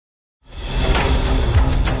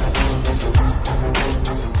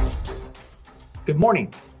Good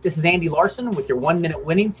morning. This is Andy Larson with your 1-minute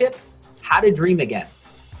winning tip, How to Dream Again.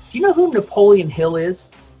 Do you know who Napoleon Hill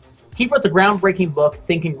is? He wrote the groundbreaking book,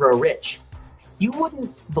 Think and Grow Rich. You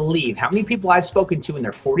wouldn't believe how many people I've spoken to in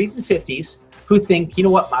their 40s and 50s who think, you know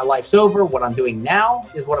what, my life's over. What I'm doing now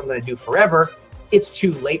is what I'm going to do forever. It's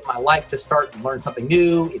too late in my life to start and learn something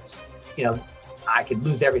new. I could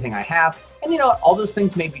lose everything I have. And you know what, all those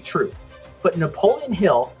things may be true. But Napoleon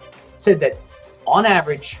Hill said that on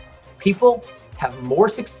average, people have more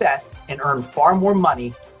success and earn far more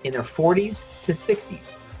money in their 40s to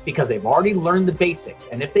 60s because they've already learned the basics.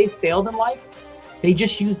 And if they failed in life, they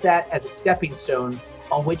just use that as a stepping stone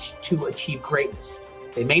on which to achieve greatness.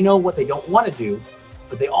 They may know what they don't want to do,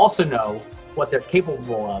 but they also know what they're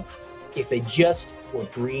capable of if they just will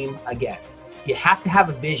dream again. You have to have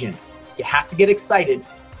a vision, you have to get excited,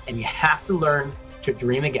 and you have to learn to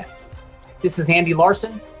dream again. This is Andy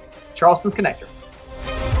Larson, Charleston's Connector.